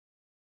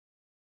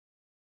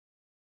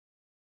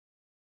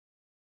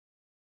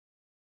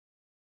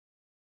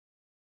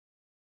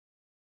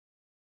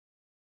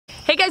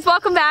Hey guys,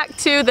 welcome back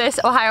to this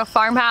Ohio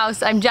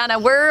farmhouse. I'm Jenna.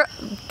 We're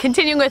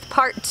continuing with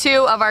part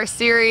 2 of our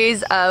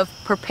series of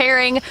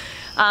preparing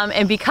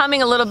and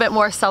becoming a little bit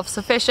more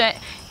self-sufficient.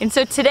 And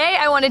so today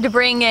I wanted to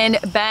bring in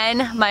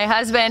Ben, my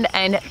husband,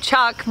 and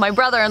Chuck, my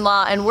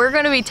brother-in-law, and we're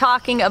going to be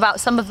talking about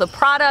some of the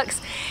products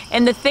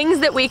and the things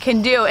that we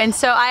can do. And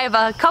so I have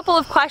a couple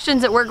of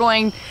questions that we're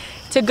going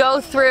to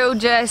go through,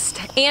 just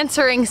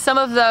answering some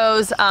of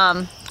those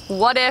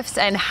what ifs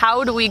and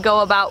how do we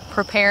go about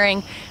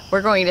preparing.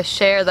 We're going to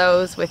share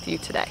those with you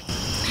today.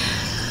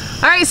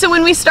 All right, so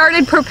when we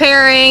started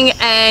preparing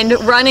and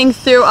running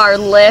through our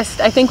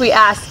list, I think we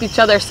asked each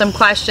other some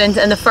questions,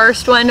 and the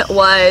first one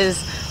was,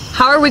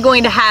 how are we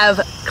going to have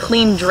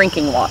clean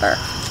drinking water?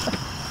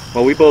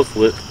 Well, we both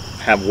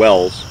have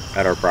wells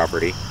at our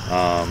property.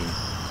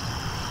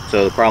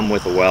 So the problem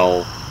with a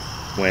well,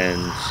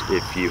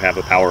 if you have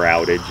a power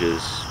outage,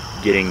 is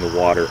getting the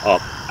water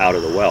up out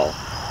of the well.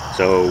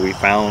 So we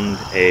found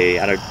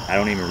I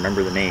don't even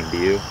remember the name, do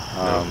you?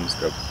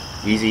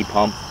 Easy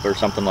Pump or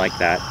something like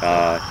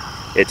that.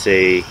 It's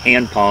a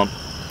hand pump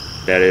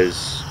that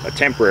is a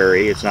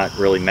temporary. It's not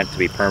really meant to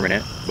be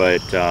permanent,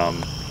 but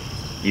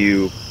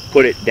you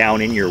put it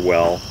down in your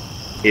well.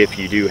 If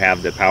you do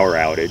have the power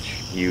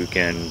outage, you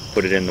can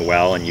put it in the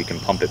well and you can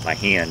pump it by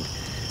hand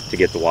to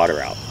get the water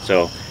out.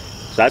 So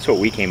that's what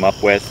we came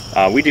up with.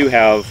 We do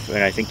have,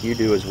 and I think you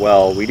do as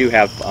well, we do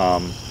have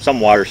some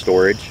water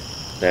storage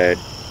that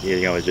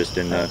is just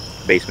in the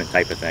basement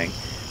type of thing,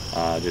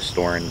 just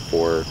storing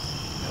for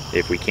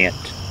if we can't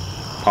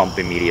pump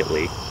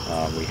immediately.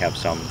 We have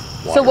some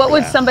water. So what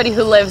would somebody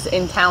who lives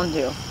in town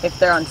do if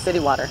they're on city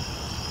water?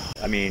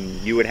 I mean,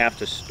 you would have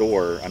to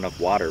store enough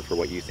water for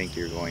what you think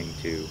you're going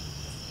to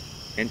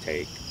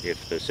intake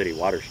if the city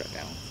water shut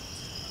down.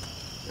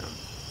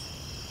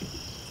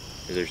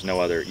 Because there's no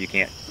other, you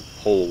can't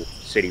pull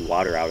city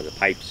water out of the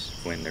pipes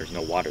when there's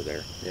no water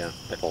there. Yeah.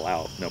 To pull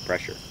out, no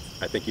pressure.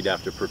 I think you'd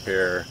have to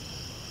prepare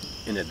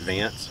in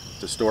advance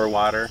to store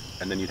water,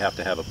 and then you'd have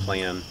to have a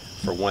plan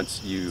for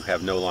once you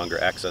have no longer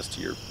access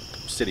to your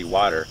city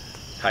water,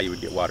 how you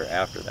would get water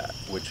after that,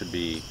 which would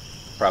be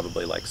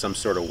probably like some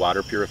sort of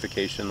water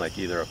purification, like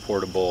either a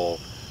portable,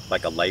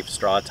 like a life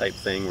straw type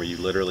thing where you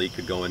literally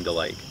could go into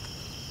like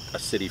a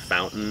city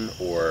fountain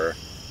or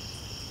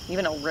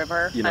even a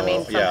river. I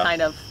mean, some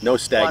kind of no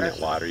stagnant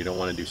water. You don't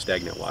want to do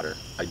stagnant water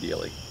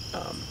ideally,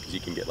 because you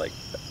can get like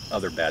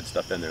other bad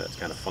stuff in there that's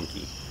kind of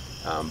funky.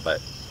 But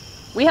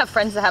we have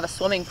friends that have a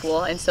swimming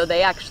pool, and so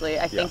they actually,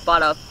 I think,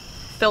 bought a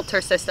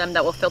filter system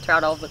that will filter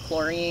out all of the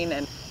chlorine.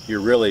 And you're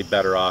really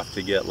better off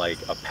to get like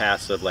a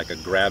passive, like a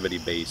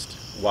gravity-based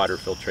water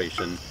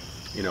filtration.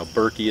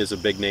 Berkey is a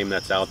big name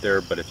that's out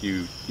there, but if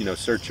you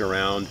search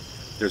around,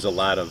 there's a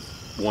lot of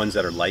ones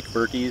that are like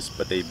Berkey's,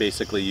 but they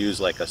basically use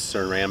like a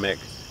ceramic,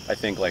 I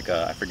think like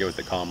I forget what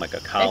they call them, like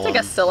a column. It's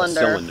like a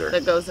cylinder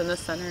that goes in the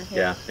center.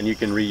 Yeah, and you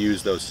can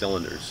reuse those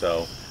cylinders.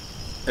 So,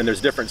 and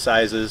there's different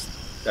sizes.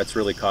 That's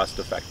really cost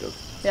effective.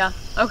 Yeah,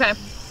 okay.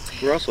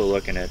 We're also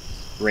looking at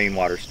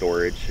rainwater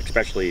storage,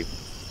 especially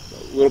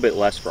a little bit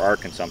less for our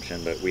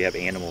consumption, but we have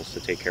animals to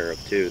take care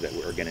of too that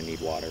are going to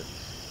need water.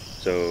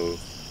 So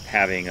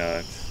having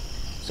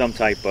some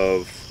type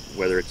of,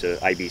 whether it's a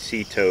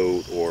IBC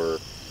tote or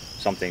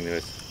something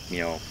with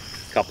a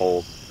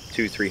couple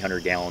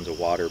 200-300 gallons of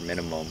water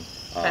minimum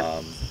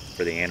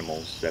for the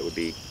animals, that would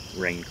be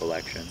rain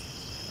collection.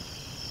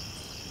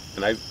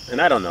 And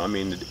I don't know, I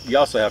mean, you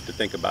also have to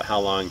think about how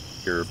long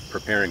you're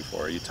preparing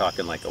for. Are you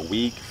talking like a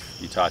week?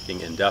 Are you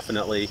talking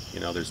indefinitely?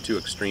 There's two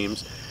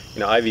extremes.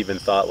 I've even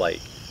thought like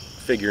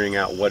figuring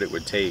out what it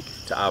would take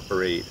to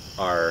operate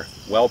our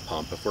well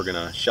pump if we're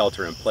gonna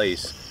shelter in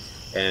place.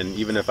 And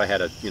even if I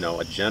had a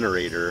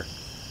generator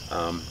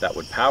that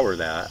would power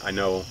that, I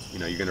know,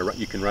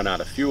 you can run out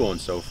of fuel and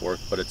so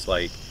forth, but it's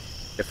like,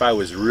 if I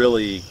was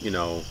really,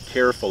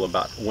 careful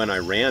about when I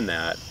ran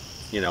that,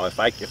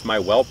 if my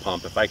well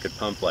pump, if I could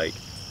pump like,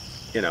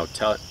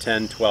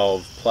 10,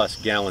 12 plus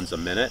gallons a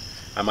minute,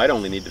 I might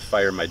only need to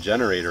fire my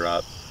generator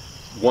up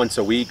once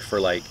a week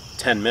for like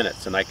 10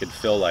 minutes, and I could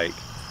fill like,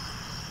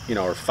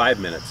 or 5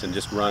 minutes, and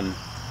just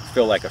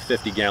fill like a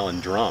 50-gallon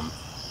drum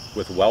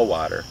with well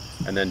water,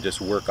 and then just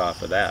work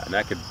off of that. And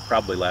that could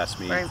probably last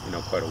me,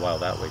 quite a while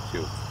that way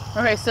too.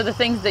 Okay, so the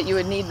things that you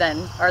would need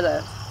then are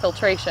the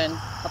filtration,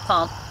 a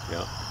pump,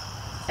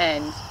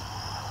 and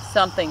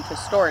something to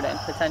store it in,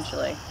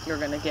 potentially. You're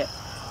going to get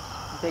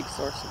a big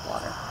source of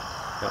water.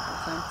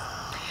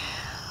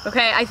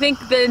 Okay, I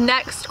think the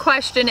next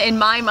question, in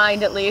my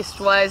mind at least,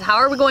 was how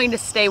are we going to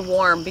stay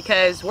warm?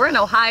 Because we're in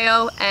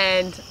Ohio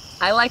and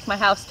I like my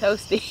house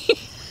toasty.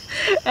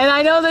 And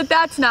I know that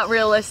that's not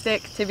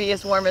realistic to be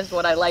as warm as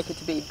what I like it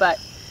to be, but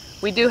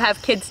we do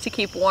have kids to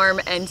keep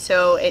warm, and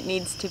so it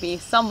needs to be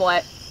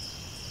somewhat,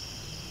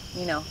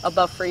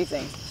 above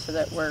freezing, so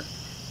that we're...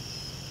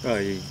 Well,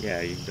 you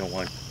don't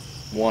want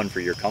one for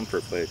your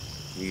comfort, but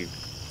you've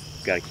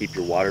got to keep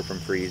your water from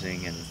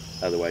freezing, and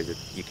otherwise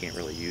you can't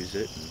really use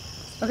it.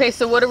 Okay,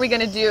 so what are we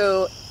going to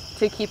do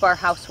to keep our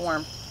house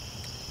warm?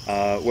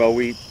 Well,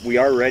 we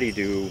already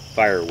do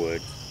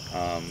firewood.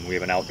 We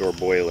have an outdoor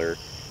boiler,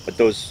 But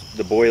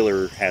the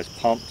boiler has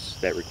pumps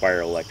that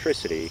require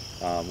electricity.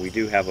 We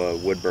do have a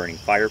wood burning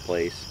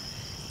fireplace,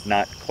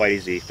 not quite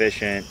as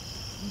efficient,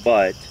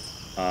 but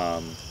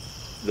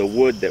the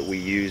wood that we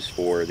use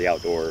for the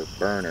outdoor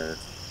burner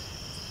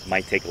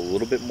might take a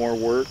little bit more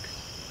work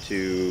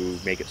to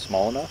make it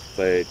small enough,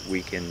 but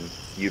we can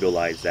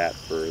utilize that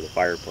for the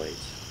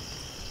fireplace.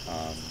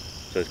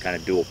 So it's kind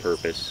of dual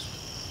purpose.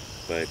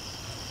 But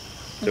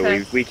so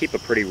Okay. we keep a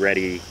pretty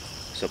ready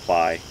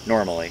supply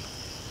normally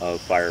of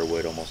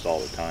firewood almost all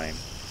the time.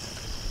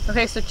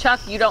 Okay, so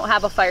Chuck, you don't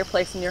have a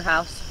fireplace in your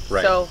house.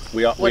 Right. So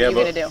what are you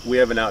going to do? We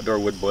have an outdoor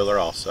wood boiler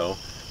also.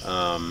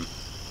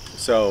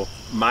 So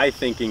my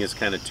thinking is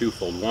kind of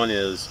twofold. One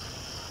is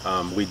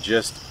we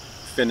just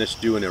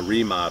finished doing a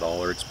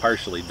remodel, or it's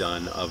partially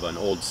done, of an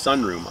old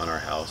sunroom on our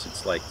house.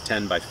 It's like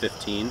 10 by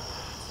 15.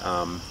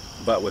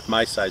 But with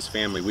my size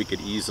family, we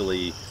could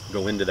easily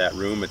go into that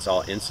room. It's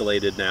all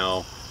insulated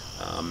now.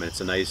 And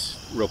it's a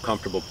nice, real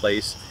comfortable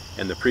place.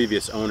 And the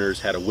previous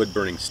owners had a wood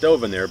burning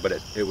stove in there, but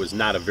it was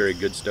not a very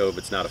good stove.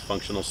 It's not a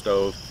functional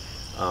stove.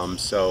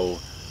 So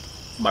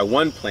my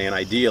one plan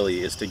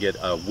ideally is to get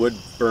a wood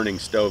burning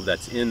stove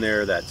that's in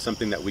there, that's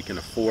something that we can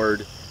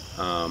afford.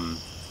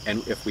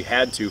 And if we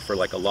had to for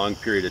like a long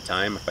period of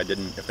time,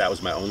 if that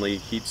was my only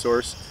heat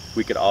source,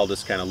 we could all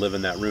just kind of live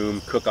in that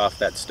room, cook off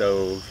that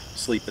stove,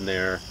 sleep in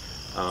there.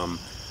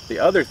 The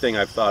other thing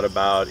I've thought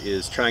about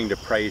is trying to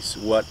price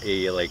what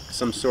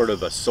some sort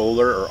of a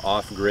solar or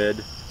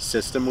off-grid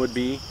system would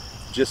be,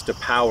 just to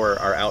power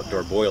our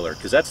outdoor boiler,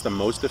 because that's the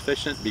most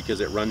efficient, because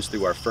it runs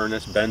through our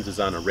furnace. Ben's is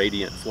on a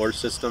radiant floor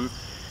system,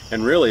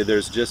 and really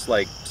there's just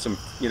like some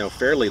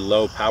fairly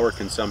low power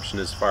consumption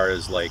as far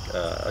as like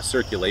a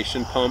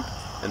circulation pump,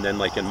 and then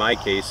like in my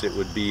case it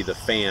would be the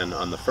fan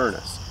on the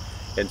furnace.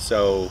 And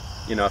so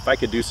if I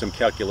could do some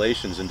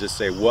calculations and just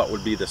say what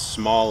would be the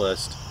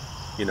smallest,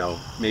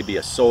 maybe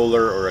a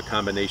solar or a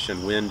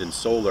combination wind and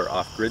solar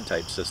off-grid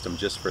type system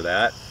just for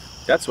that,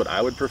 that's what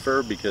I would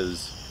prefer,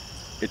 because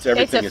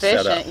everything is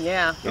set up.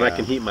 Yeah. And I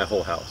can heat my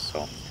whole house.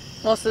 So.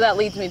 Well, so that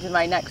leads me to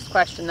my next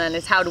question then,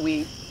 is how do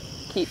we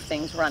keep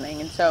things running?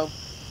 And so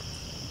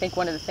I think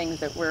one of the things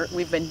that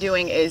we've been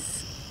doing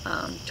is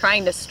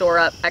trying to store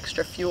up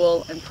extra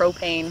fuel and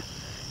propane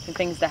and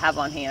things to have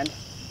on hand.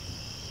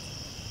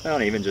 Well,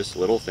 and even just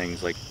little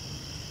things like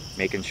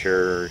making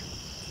sure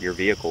your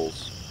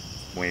vehicles,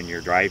 when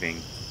you're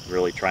driving,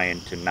 really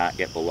trying to not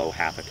get below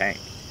half a tank.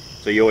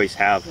 So you always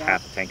have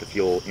half a tank of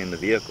fuel in the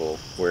vehicle,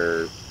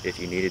 where if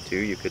you needed to,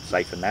 you could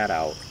siphon that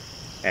out.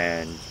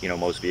 And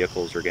most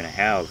vehicles are going to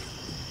have,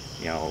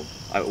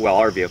 well,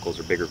 our vehicles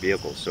are bigger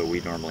vehicles, so we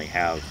normally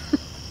have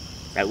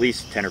at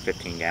least 10 or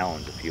 15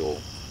 gallons of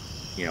fuel,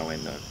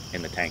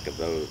 in the tank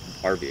of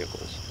our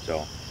vehicles.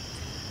 So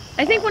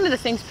I think one of the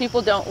things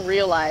people don't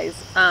realize,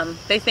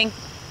 they think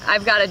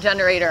I've got a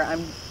generator,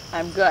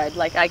 I'm good,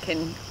 like I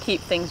can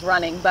keep things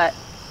running, but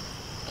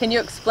can you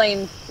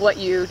explain what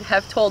you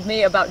have told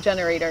me about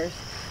generators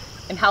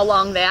and how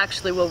long they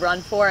actually will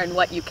run for and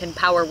what you can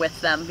power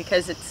with them?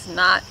 Because it's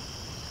not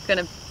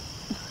going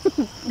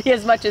to be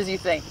as much as you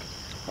think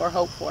or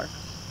hope for.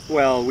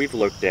 Well, we've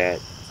looked at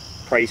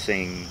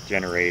pricing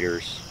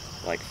generators,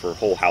 like for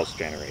whole house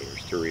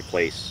generators, to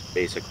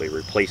basically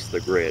replace the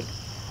grid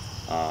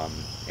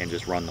and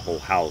just run the whole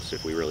house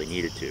if we really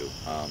needed to.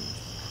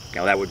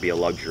 That would be a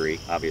luxury,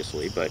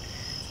 obviously, but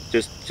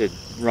just to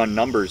run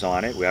numbers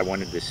on it, I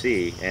wanted to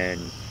see.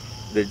 And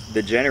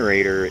the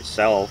generator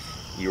itself,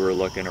 you were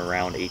looking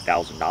around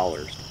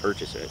 $8,000 to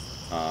purchase it.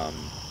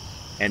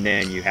 And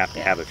then you have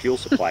to have a fuel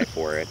supply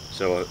for it.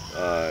 So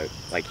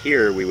like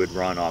here, we would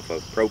run off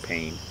of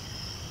propane.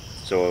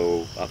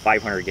 So a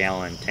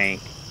 500-gallon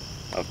tank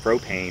of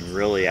propane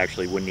really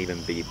actually wouldn't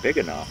even be big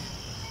enough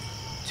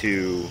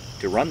to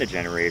run the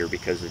generator,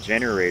 because the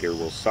generator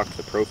will suck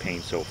the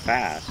propane so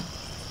fast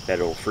that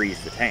it'll freeze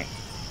the tank.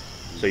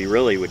 So you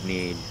really would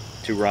need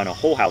to run a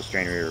whole house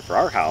generator. For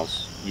our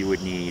house, you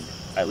would need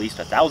at least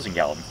a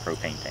 1,000-gallon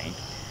propane tank,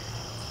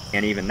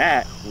 and even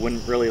that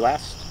wouldn't really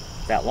last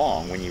that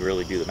long when you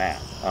really do the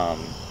math.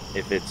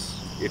 If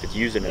it's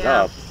using it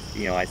up,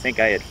 I think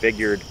I had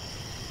figured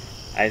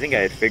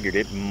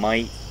it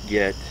might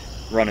get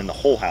running the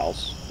whole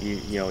house.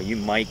 You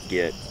might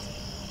get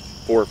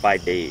 4 or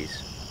 5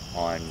 days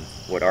on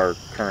what our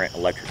current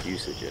electric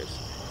usage is.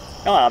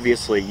 Now,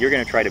 obviously, you're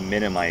going to try to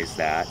minimize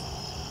that.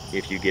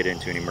 If you get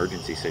into an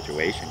emergency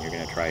situation, you're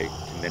going to try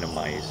to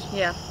minimize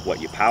what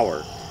you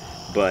power.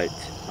 But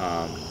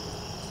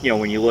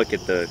when you look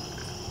at the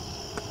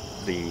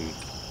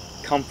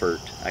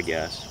comfort, I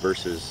guess,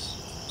 versus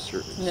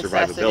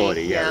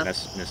survivability,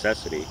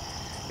 necessity,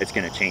 it's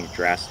going to change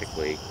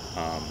drastically.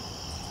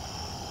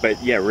 But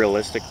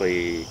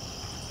realistically,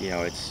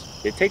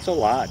 it takes a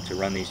lot to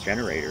run these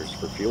generators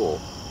for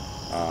fuel.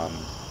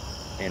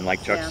 And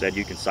like Chuck said,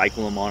 you can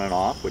cycle them on and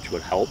off, which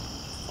would help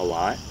a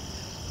lot.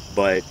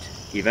 But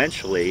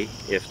eventually,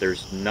 if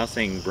there's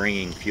nothing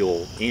bringing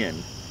fuel in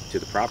to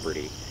the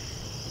property,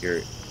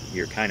 the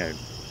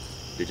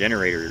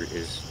generator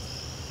is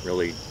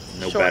really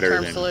no better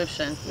short-term than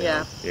solution. you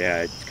know,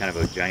 yeah, it's kind of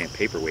a giant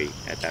paperweight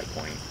at that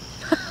point.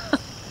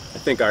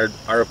 I think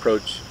our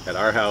approach at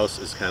our house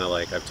is kind of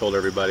like, I've told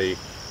everybody,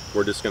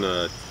 we're just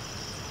gonna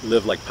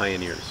live like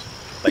pioneers,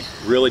 like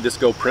really just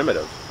go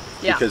primitive.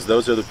 Yeah. Because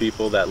those are the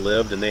people that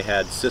lived and they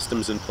had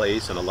systems in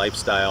place and a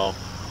lifestyle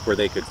where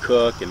they could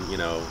cook and, you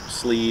know,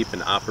 sleep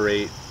and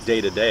operate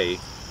day to day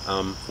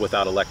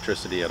without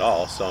electricity at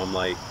all. So I'm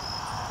like,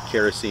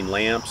 kerosene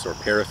lamps or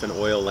paraffin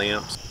oil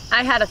lamps.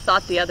 I had a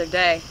thought the other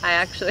day. I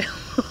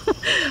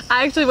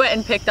actually went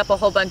and picked up a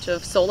whole bunch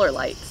of solar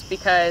lights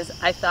because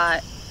I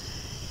thought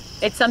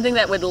it's something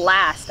that would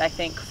last, I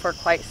think, for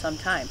quite some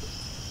time.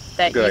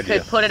 That Good you idea.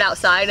 could put it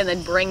outside and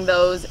then bring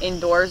those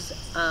indoors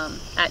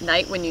at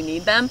night when you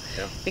need them.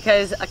 Yeah.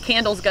 Because a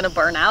candle's gonna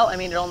burn out. I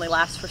mean, it only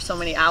lasts for so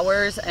many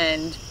hours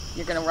and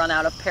you're gonna run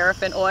out of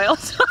paraffin oil.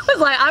 So I was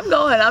like, I'm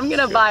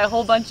gonna buy a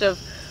whole bunch of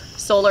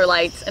solar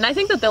lights. And I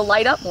think that they'll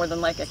light up more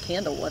than like a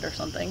candle would or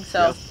something. So.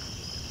 Yeah.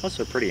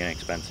 Also pretty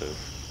inexpensive.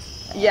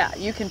 Yeah,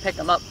 you can pick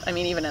them up. I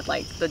mean, even at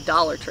like the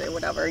Dollar Tree or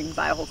whatever, you can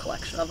buy a whole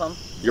collection of them.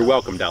 You're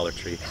welcome, Dollar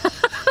Tree.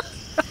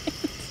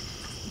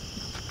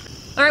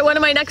 All right, one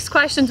of my next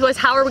questions was,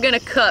 how are we gonna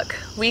cook?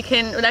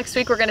 Next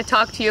week we're gonna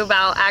talk to you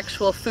about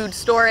actual food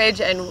storage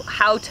and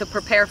how to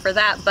prepare for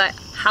that, but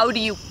how do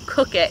you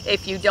cook it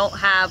if you don't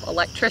have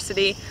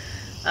electricity?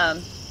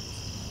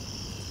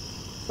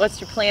 What's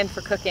your plan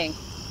for cooking?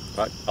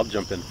 I'll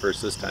jump in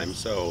first this time.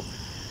 So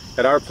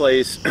at our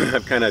place,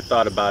 I've kind of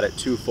thought about it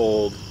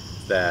twofold,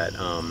 that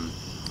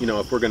you know,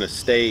 if we're going to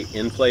stay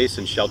in place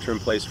and shelter in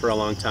place for a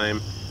long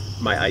time,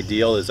 my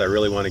ideal is I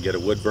really want to get a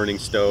wood burning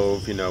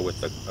stove, you know,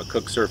 with a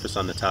cook surface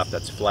on the top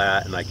that's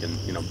flat, and I can,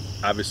 you know,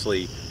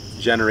 obviously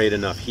generate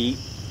enough heat.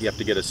 You have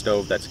to get a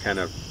stove that's kind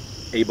of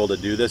able to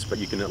do this, but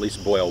you can at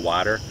least boil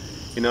water,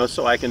 you know,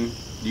 so I can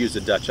use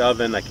a Dutch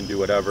oven, I can do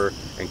whatever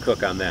and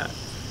cook on that.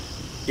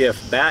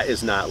 If that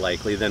is not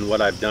likely, then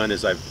what I've done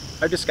is I've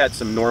just got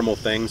some normal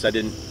things. I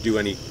didn't do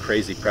any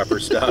crazy prepper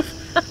stuff.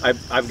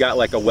 I've got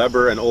like a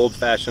Weber, an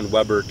old-fashioned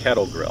Weber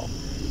kettle grill.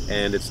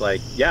 And it's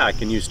like, yeah, I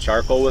can use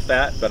charcoal with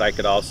that, but I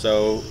could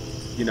also,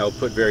 you know,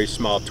 put very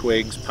small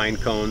twigs, pine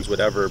cones,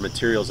 whatever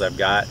materials I've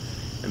got,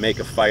 and make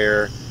a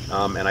fire,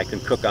 and I can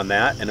cook on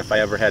that. And if I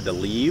ever had to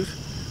leave,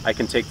 I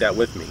can take that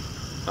with me.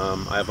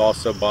 I've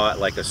also bought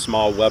like a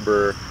small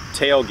Weber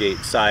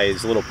tailgate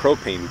size little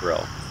propane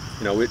grill.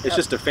 You know, it's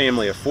just a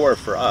family of 4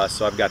 for us,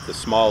 so I've got the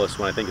smallest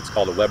one. I think it's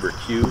called a Weber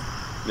Q, and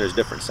there's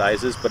different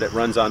sizes, but it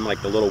runs on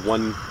like the little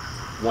one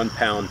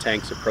pound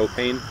tanks of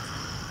propane.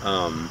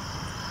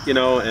 You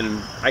know,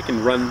 and I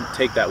can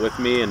take that with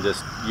me and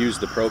just use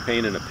the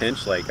propane in a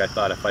pinch. Like, I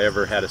thought if I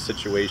ever had a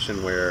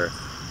situation where,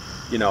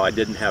 you know, I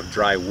didn't have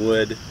dry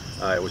wood,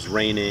 it was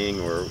raining,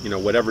 or, you know,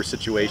 whatever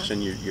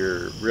situation,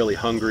 you're really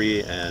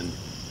hungry and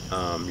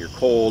you're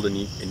cold and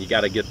you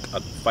got to get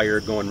a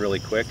fire going really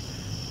quick,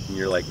 and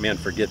you're like, man,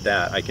 forget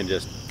that. I can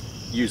just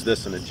use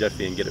this in a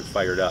jiffy and get it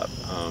fired up.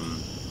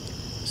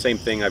 Same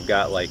thing, I've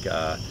got like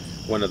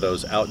one of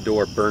those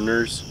outdoor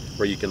burners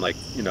where you can, like,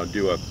 you know,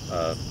 do a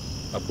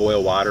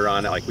boil water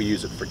on it, like we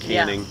use it for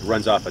canning. Yeah.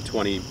 Runs off a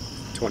 20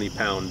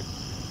 pound,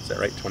 is that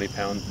right, 20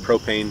 pound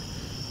propane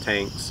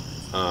tanks.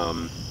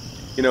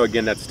 You know,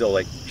 again, that's still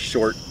like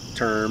short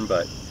term,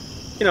 but,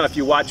 you know, if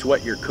you watch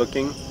what you're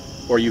cooking,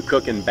 or you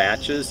cook in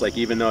batches, like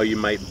even though you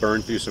might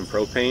burn through some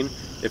propane,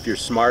 if you're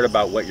smart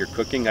about what you're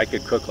cooking, I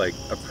could cook like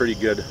a pretty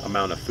good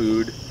amount of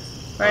food.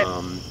 Right.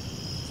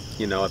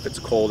 You know, if it's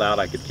cold out,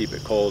 I could keep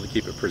it cold,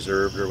 keep it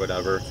preserved or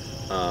whatever.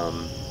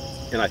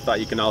 And I thought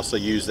you can also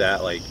use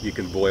that, like you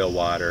can boil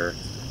water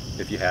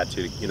if you had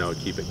to, you know,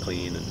 keep it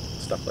clean and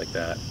stuff like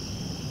that.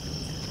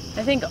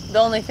 I think the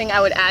only thing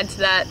I would add to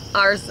that,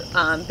 ours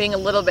being a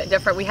little bit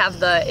different, we have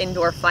the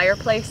indoor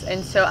fireplace,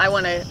 and so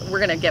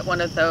we're gonna get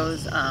one of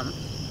those.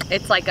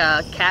 It's like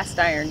a cast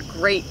iron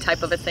grate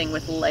type of a thing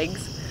with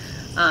legs,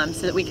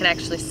 so that we can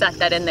actually set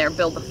that in there,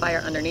 build the fire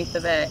underneath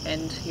of it,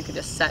 and you can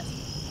just set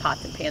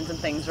pots and pans and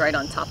things right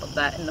on top of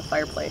that in the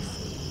fireplace.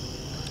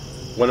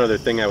 One other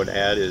thing I would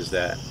add is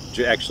that,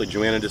 actually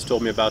Joanna just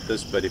told me about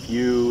this, but if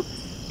you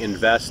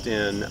invest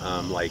in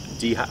like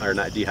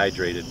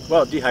dehydrated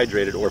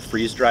or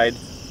freeze-dried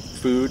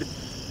food,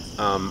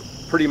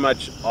 pretty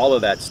much all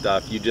of that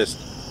stuff, you just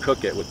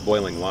cook it with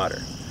boiling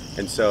water.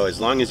 And so as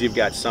long as you've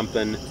got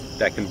something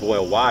that can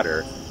boil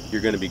water,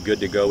 you're going to be good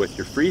to go with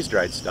your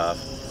freeze-dried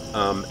stuff.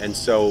 And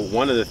so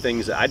one of the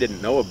things that I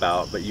didn't know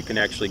about, but you can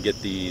actually get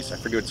these, I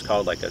forget what it's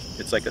called,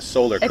 it's like a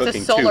solar cooking tube.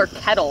 It's a solar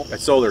kettle. A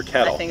solar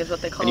kettle. I think is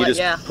what they call it. And you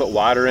just put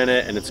water in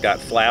it, and it's got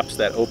flaps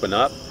that open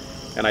up.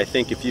 And I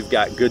think if you've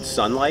got good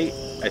sunlight,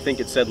 I think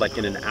it said like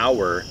in an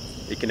hour,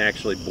 it can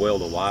actually boil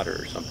the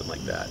water or something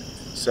like that.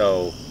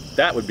 So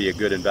that would be a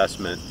good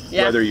investment,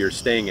 whether you're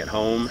staying at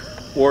home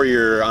or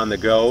you're on the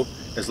go,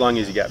 as long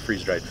as you got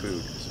freeze-dried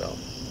food. So.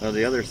 Well,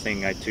 the other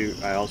thing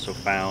I also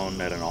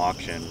found at an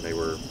auction, they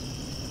were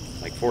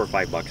like $4 or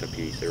 $5 a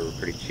piece. They were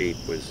pretty cheap.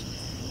 Was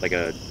like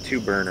a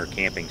 2-burner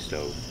camping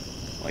stove,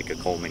 like a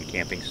Coleman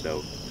camping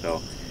stove.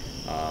 So,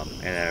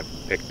 and I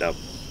picked up,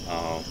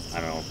 I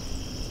don't know,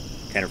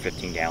 10 or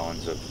 15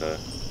 gallons of the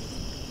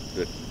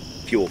the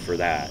fuel for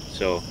that.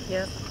 So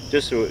Yep.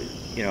 just so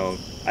you know,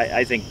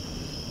 I think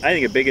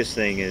the biggest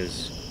thing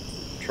is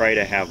try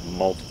to have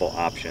multiple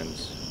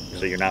options,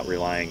 so you're not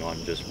relying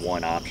on just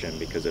one option,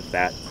 because if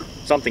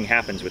something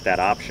happens with that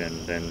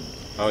option, then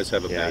Always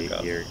have a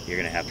backup. you're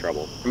gonna have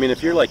trouble. I mean,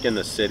 if you're like in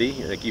the city,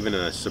 like even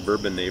in a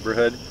suburban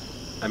neighborhood,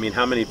 I mean,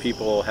 how many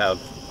people have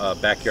a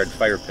backyard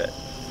fire pit?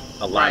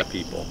 A lot Right. of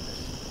people.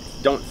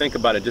 Don't think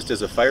about it just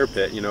as a fire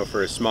pit. You know,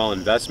 for a small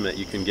investment,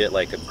 you can get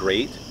like a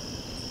grate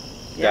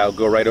that'll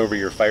go right over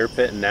your fire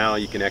pit, and now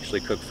you can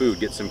actually cook food.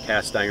 Get some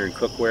cast iron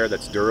cookware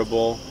that's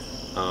durable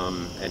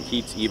and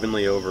heats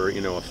evenly over, you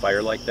know, a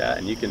fire like that,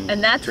 and you can.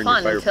 And that's turn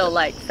fun your fire until pit.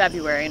 like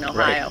February in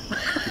Ohio.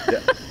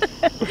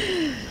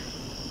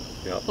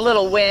 Yep. A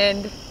little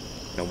wind.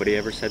 Nobody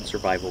ever said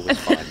survival was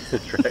fun.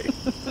 That's right.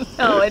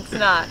 No, it's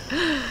not.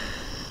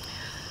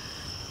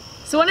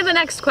 So one of the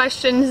next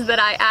questions that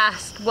I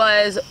asked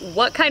was,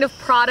 what kind of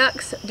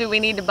products do we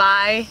need to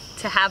buy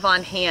to have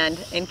on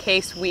hand in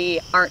case we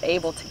aren't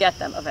able to get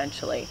them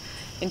eventually?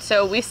 And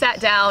so we sat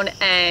down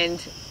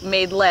and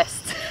made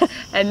lists,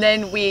 and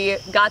then we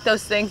got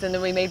those things, and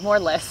then we made more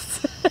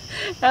lists.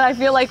 And I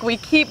feel like we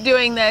keep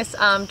doing this,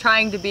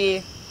 trying to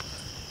be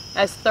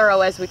as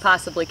thorough as we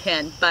possibly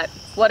can. But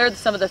what are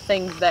some of the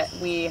things that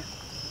we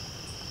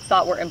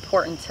thought were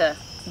important to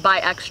buy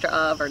extra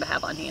of or to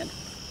have on hand?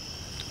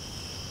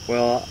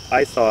 Well,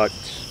 I thought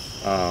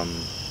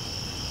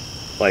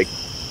like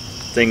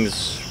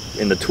things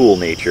in the tool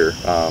nature.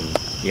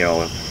 You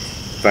know,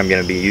 if I'm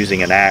going to be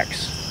using an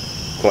axe,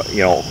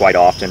 quite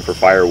often for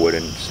firewood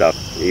and stuff,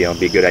 you know, it'd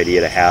be a good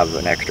idea to have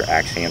an extra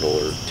axe handle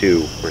or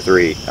 2 or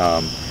 3.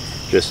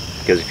 Just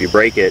because if you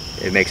break it,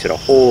 it makes it a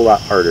whole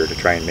lot harder to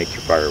try and make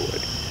your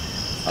firewood.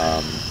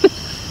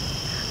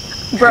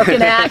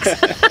 Broken axe.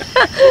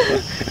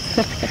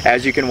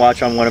 As you can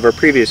watch on one of our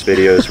previous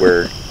videos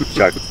where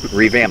Chuck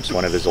revamps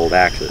one of his old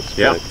axes.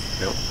 Yeah.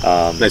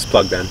 Nice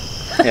plug, Ben.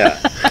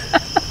 Yeah.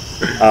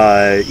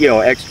 You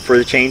know, for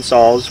the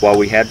chainsaws, while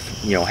we have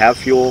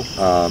fuel,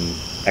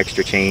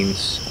 extra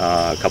chains,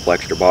 a couple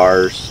extra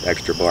bars,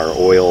 extra bar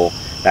oil,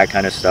 that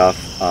kind of stuff.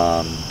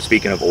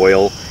 Speaking of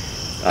oil,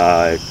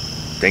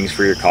 things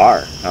for your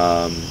car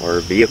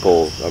or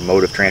vehicle, a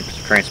mode of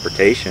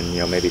transportation, you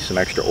know, maybe some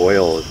extra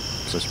oil,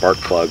 some spark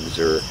plugs,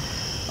 or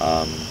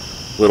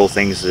little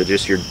things that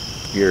just you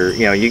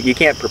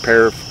can't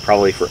prepare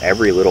probably for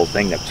every little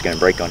thing that's going to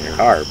break on your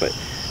car, but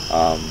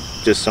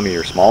just some of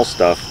your small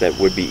stuff that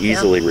would be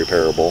easily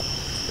repairable.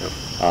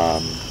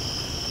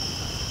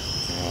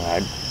 I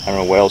don't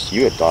know what else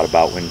you had thought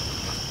about when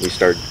we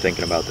started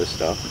thinking about this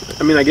stuff.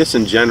 I mean, I guess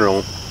in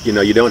general, you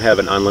know, you don't have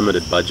an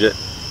unlimited budget.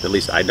 At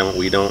least I don't,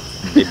 we don't.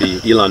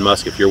 Maybe Elon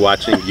Musk, if you're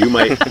watching, you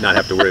might not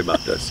have to worry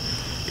about this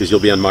because you'll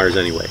be on Mars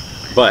anyway.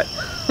 But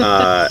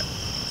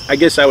I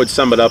guess I would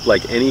sum it up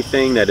like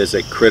anything that is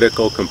a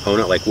critical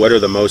component, like what are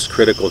the most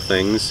critical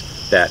things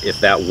that if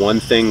that one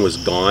thing was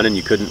gone and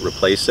you couldn't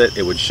replace it,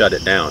 it would shut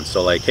it down.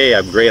 So like, hey,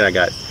 I'm great, I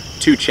got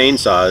 2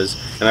 chainsaws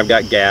and I've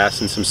got gas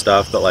and some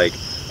stuff, but like,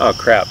 oh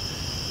crap,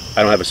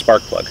 I don't have a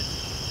spark plug.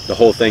 The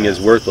whole thing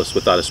is worthless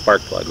without a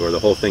spark plug, or the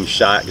whole thing's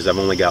shot because I've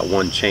only got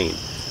 1 chain.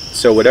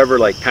 So whatever,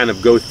 like, kind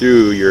of go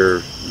through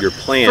your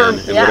plan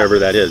and whatever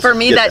that is. For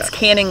me, that's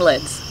canning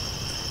lids,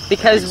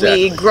 because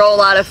we grow a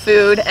lot of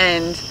food,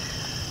 and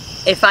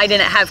if I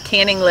didn't have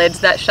canning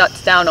lids, that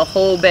shuts down a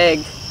whole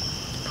big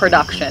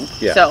production.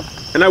 Yeah. So.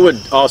 And I would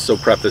also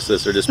preface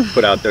this, or just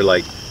put out there,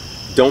 like,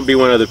 don't be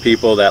one of the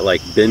people that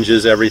like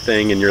binges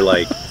everything and you're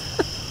like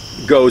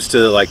goes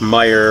to like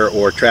Meijer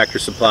or Tractor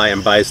Supply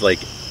and buys like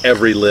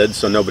every lid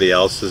so nobody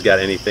else has got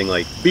anything.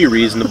 Like, be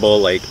reasonable.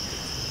 Like,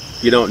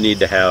 you don't need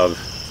to have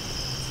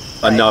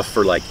enough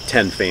for like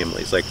 10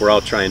 families. Like, we're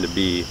all trying to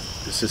be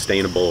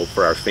sustainable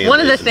for our families. One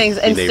of the things,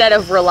 instead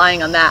of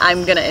relying on that,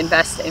 I'm going to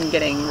invest in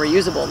getting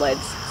reusable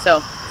lids.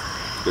 So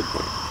good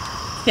point.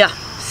 Yeah,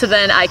 so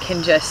then I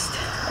can just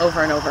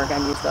over and over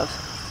again use those.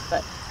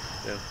 But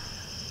yeah.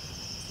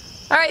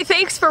 All right,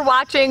 thanks for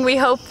watching. We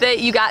hope that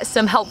you got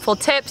some helpful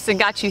tips and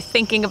got you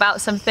thinking about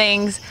some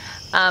things.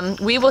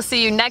 We will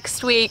see you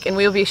next week, and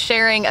we will be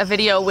sharing a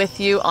video with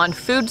you on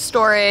food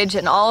storage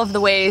and all of the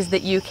ways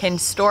that you can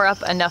store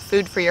up enough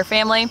food for your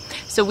family.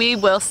 So we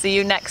will see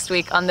you next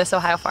week on This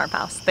Ohio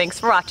Farmhouse. Thanks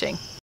for watching.